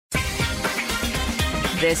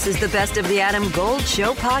This is the Best of the Adam Gold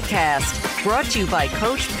Show podcast, brought to you by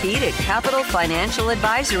Coach Pete at Capital Financial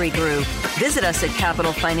Advisory Group. Visit us at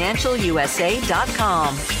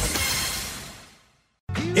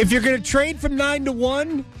capitalfinancialusa.com. If you're going to trade from 9 to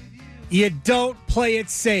 1, you don't play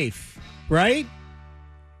it safe, right?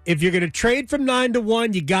 If you're going to trade from 9 to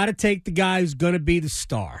 1, you got to take the guy who's going to be the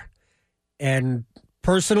star. And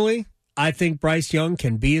personally, I think Bryce Young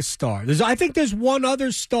can be a star. I think there's one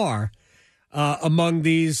other star among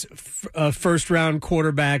these first-round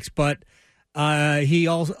quarterbacks, but he,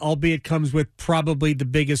 albeit, comes with probably the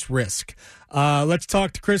biggest risk. Let's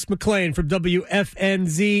talk to Chris McClain from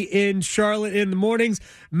WFNZ in Charlotte in the mornings.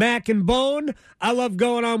 Mac and Bone, I love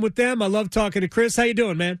going on with them. I love talking to Chris. How you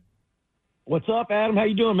doing, man? What's up, Adam? How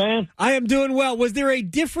you doing, man? I am doing well. Was there a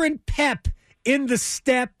different pep in the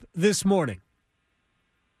step this morning?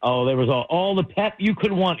 Oh, there was all the pep you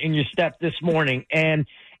could want in your step this morning. And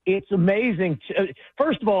it's amazing.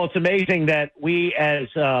 First of all, it's amazing that we as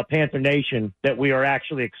Panther Nation, that we are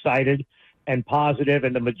actually excited and positive,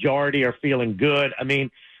 and the majority are feeling good. I mean,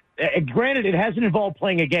 granted, it hasn't involved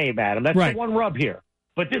playing a game, Adam. That's right. The one rub here.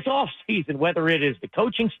 But this offseason, whether it is the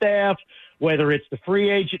coaching staff, whether it's the free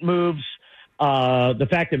agent moves, the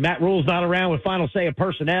fact that Matt Rule's not around with final say of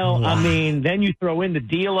personnel, I mean, then you throw in the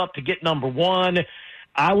deal up to get number one.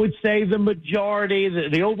 I would say the majority,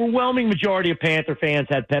 the overwhelming majority of Panther fans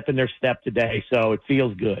had pep in their step today, so it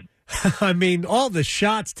feels good. I mean, all the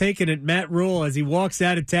shots taken at Matt Rule as he walks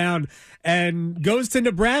out of town and goes to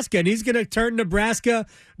Nebraska, and he's going to turn Nebraska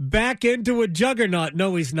back into a juggernaut.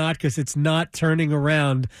 No, he's not, because it's not turning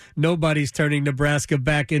around. Nobody's turning Nebraska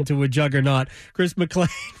back into a juggernaut. Chris McClain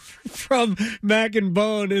from Mac and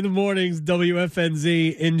Bone in the mornings,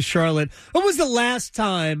 WFNZ in Charlotte. When was the last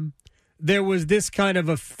time there was this kind of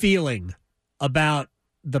a feeling about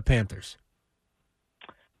the Panthers?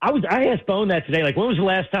 I asked Bone that today. Like, when was the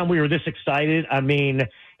last time we were this excited? I mean,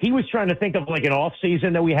 he was trying to think of like an off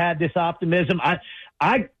season that we had this optimism.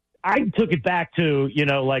 I took it back to,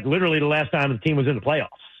 like literally the last time the team was in the playoffs,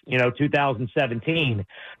 2017.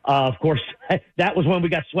 Of course, that was when we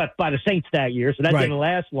got swept by the Saints that year. So that didn't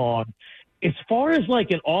last long. As far as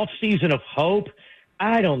like an off season of hope,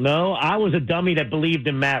 I don't know. I was a dummy that believed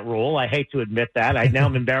in Matt Rule. I hate to admit that. Now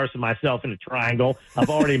I'm embarrassing myself in a triangle. I've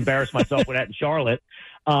already embarrassed myself with that in Charlotte.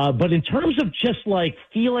 But in terms of just like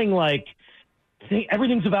feeling like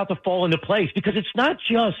everything's about to fall into place, because it's not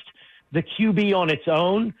just the QB on its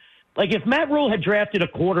own. Like if Matt Rule had drafted a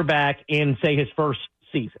quarterback in, say, his first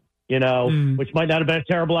season, which might not have been a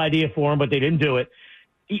terrible idea for him, but they didn't do it,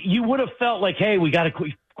 you would have felt like, hey, we got a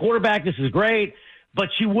quarterback. This is great. But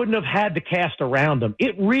you wouldn't have had the cast around them.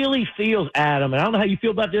 It really feels, Adam, and I don't know how you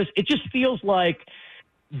feel about this, it just feels like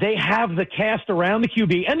they have the cast around the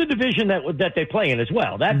QB and the division that they play in as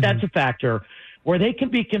well. That's a factor where they can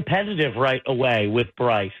be competitive right away with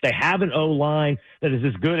Bryce. They have an O-line that is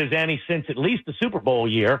as good as any since at least the Super Bowl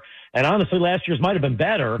year. And honestly, last year's might have been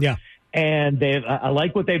better. Yeah. And I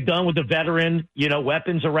like what they've done with the veteran,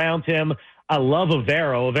 weapons around him. I love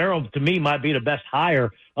Avero. Avero, to me, might be the best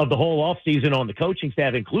hire of the whole offseason on the coaching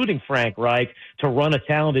staff, including Frank Reich, to run a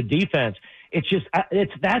talented defense. It's just,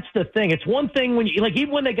 that's the thing. It's one thing when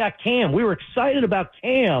even when they got Cam, we were excited about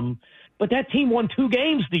Cam, but that team won 2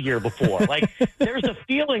 games the year before. There's a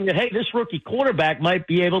feeling that, hey, this rookie quarterback might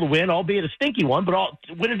be able to win, albeit a stinky one, but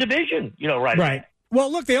win a division, right? Right.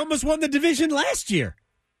 Well, look, they almost won the division last year.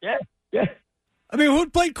 Yeah. I mean, who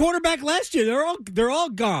played quarterback last year? They're all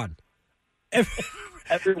gone.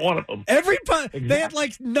 Every one of them. Exactly. They had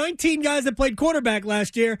like 19 guys that played quarterback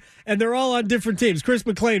last year, and they're all on different teams. Chris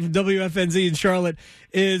McClain from WFNZ in Charlotte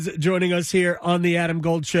is joining us here on the Adam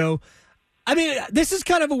Gold Show. I mean, this is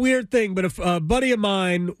kind of a weird thing, but a buddy of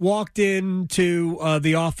mine walked into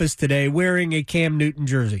the office today wearing a Cam Newton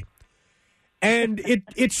jersey. And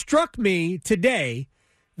it struck me today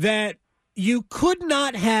that you could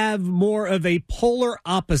not have more of a polar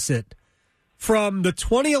opposite from the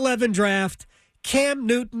 2011 draft. Cam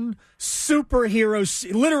Newton, superhero,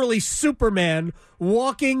 literally Superman,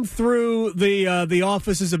 walking through the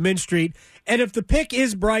offices of Mint Street. And if the pick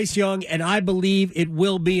is Bryce Young, and I believe it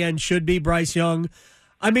will be and should be Bryce Young,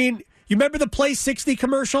 I mean, you remember the Play 60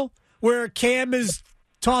 commercial where Cam is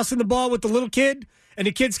tossing the ball with the little kid, and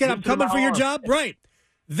the kid said, "I'm coming for your job"? Right.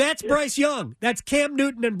 That's Bryce Young. That's Cam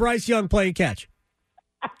Newton and Bryce Young playing catch.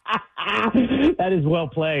 That is well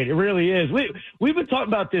played. It really is. We've been talking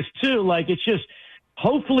about this too. Like, it's just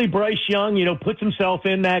hopefully Bryce Young, puts himself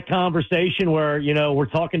in that conversation where, we're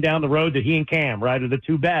talking down the road that he and Cam, right, are the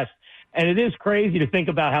 2 best. And it is crazy to think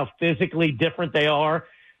about how physically different they are.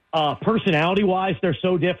 Personality-wise, they're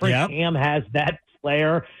so different. Yep. Cam has that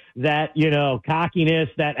player, that, cockiness,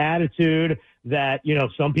 that attitude that,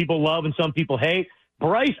 some people love and some people hate.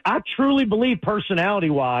 Bryce, I truly believe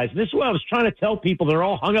personality-wise, this is what I was trying to tell people. They're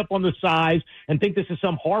all hung up on the size and think this is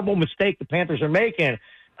some horrible mistake the Panthers are making.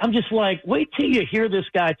 I'm just like, wait till you hear this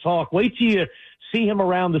guy talk. Wait till you see him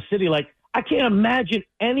around the city. Like, I can't imagine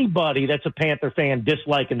anybody that's a Panther fan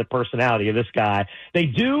disliking the personality of this guy. They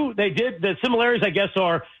did. The similarities, I guess,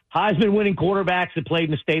 are Heisman-winning quarterbacks that played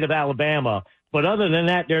in the state of Alabama. But other than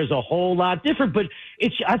that, there's a whole lot different. But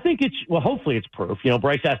hopefully it's proof.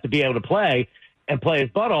 Bryce has to be able to play and play his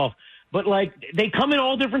butt off. But, they come in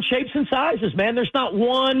all different shapes and sizes, man. There's not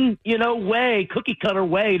one, cookie-cutter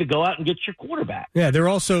way to go out and get your quarterback. Yeah, they're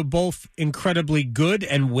also both incredibly good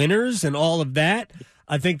and winners and all of that.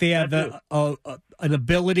 I think they have an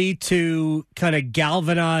ability to kind of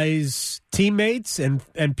galvanize teammates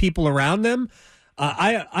and people around them.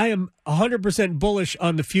 I am 100% bullish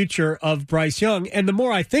on the future of Bryce Young. And the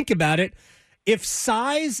more I think about it, if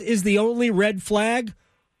size is the only red flag,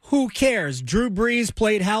 who cares? Drew Brees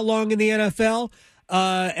played how long in the NFL?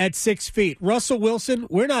 At 6 feet. Russell Wilson,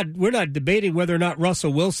 we're not debating whether or not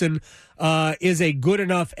Russell Wilson is a good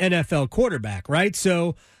enough NFL quarterback, right?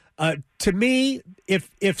 So to me,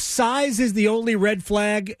 if size is the only red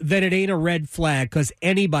flag, then it ain't a red flag because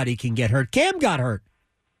anybody can get hurt. Cam got hurt.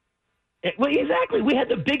 Well, exactly. We had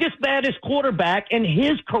the biggest, baddest quarterback, and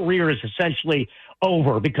his career is essentially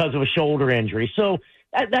over because of a shoulder injury. So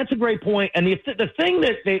that's a great point. And the thing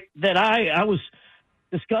that I was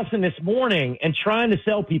discussing this morning and trying to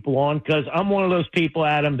sell people on, because I'm one of those people,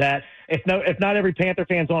 Adam, that if not every Panther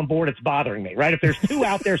fan's on board, it's bothering me, right? If there's two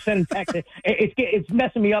out there sending text, it's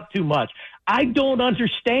messing me up too much. I don't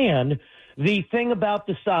understand the thing about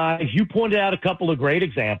the size. You pointed out a couple of great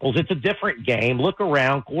examples. It's a different game. Look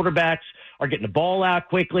around. Quarterbacks are getting the ball out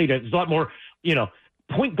quickly. There's a lot more,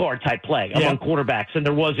 point guard type play among quarterbacks than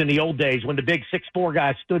there was in the old days when the big 6'4"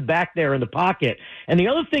 guy stood back there in the pocket. And the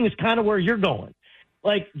other thing is kind of where you're going.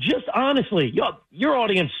 Just honestly, your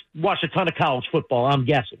audience watched a ton of college football, I'm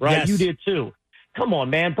guessing, right? Yes. You did too. Come on,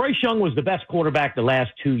 man. Bryce Young was the best quarterback the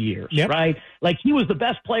last 2 years, right? He was the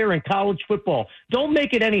best player in college football. Don't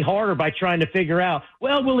make it any harder by trying to figure out,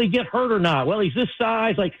 well, will he get hurt or not? Well, he's this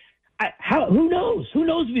size. Who knows? Who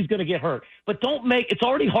knows if he's going to get hurt? But it's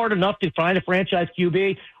already hard enough to find a franchise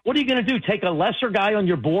QB. What are you going to do? Take a lesser guy on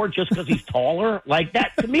your board just because he's taller?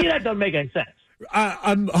 That, to me, that doesn't make any sense.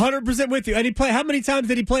 I'm 100% with you. And how many times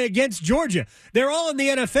did he play against Georgia? They're all in the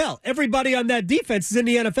NFL. Everybody on that defense is in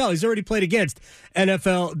the NFL. He's already played against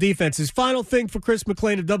NFL defenses. Final thing for Chris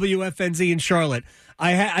McClain of WFNZ in Charlotte.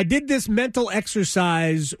 I did this mental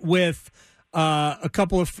exercise with a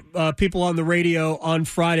couple of people on the radio on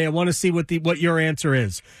Friday. I want to see what your answer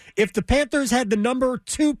is. If the Panthers had the number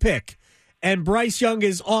 2 pick and Bryce Young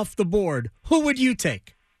is off the board, who would you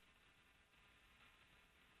take?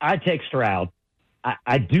 I'd take Stroud.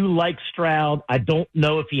 I do like Stroud. I don't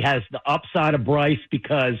know if he has the upside of Bryce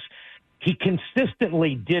because he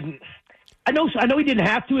consistently didn't. I know he didn't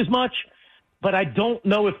have to as much, but I don't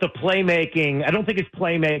know if the playmaking. I don't think his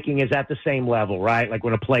playmaking is at the same level, right? Like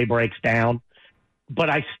when a play breaks down.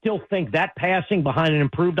 But I still think that passing behind an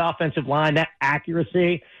improved offensive line, that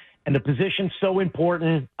accuracy, and the position's so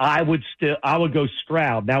important. I would go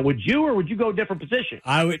Stroud. Now, would you, or would you go a different position?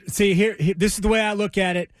 I would see here. This is the way I look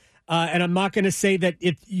at it. And I'm not going to say that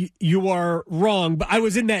you are wrong, but I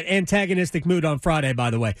was in that antagonistic mood on Friday,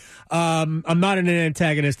 by the way. I'm not in an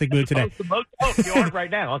antagonistic mood today. You are right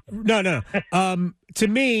now. No. To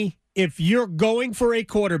me, if you're going for a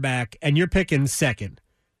quarterback and you're picking second,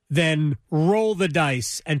 then roll the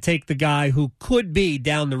dice and take the guy who could be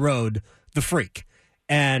down the road the freak.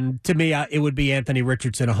 And to me, it would be Anthony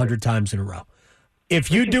Richardson 100 times in a row.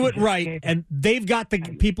 If you do it right, and they've got the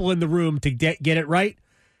people in the room to get it right,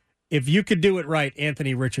 if you could do it right,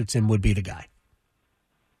 Anthony Richardson would be the guy.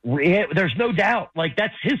 There's no doubt.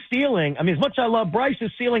 That's his ceiling. I mean, as much as I love Bryce,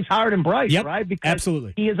 his ceiling's higher than Bryce, right? Because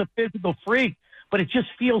absolutely. He is a physical freak. But it just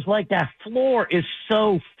feels like that floor is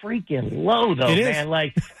so freaking low, though,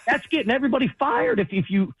 man. That's getting everybody fired if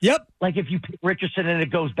you if you pick Richardson and it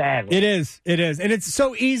goes badly. It is. And it's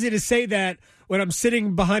so easy to say that when I'm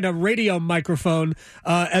sitting behind a radio microphone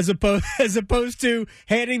as opposed to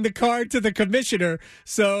handing the card to the commissioner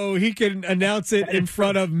so he can announce it in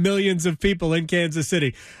front of millions of people in Kansas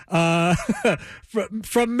City.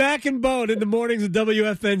 From Mac and Bone in the mornings of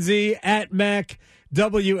WFNZ at Mac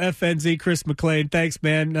WFNZ, Chris McClain. Thanks,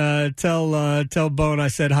 man. Tell Bone I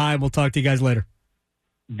said hi, and we'll talk to you guys later.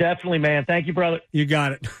 Definitely, man. Thank you, brother. You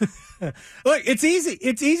got it. Look, it's easy.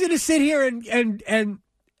 It's easy to sit here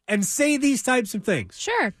and say these types of things.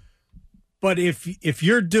 Sure. But if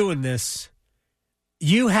you're doing this,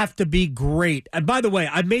 you have to be great. And by the way,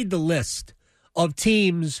 I made the list of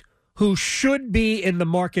teams who should be in the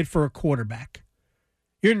market for a quarterback.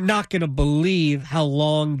 You're not going to believe how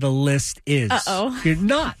long the list is. Uh-oh. You're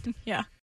not. Yeah.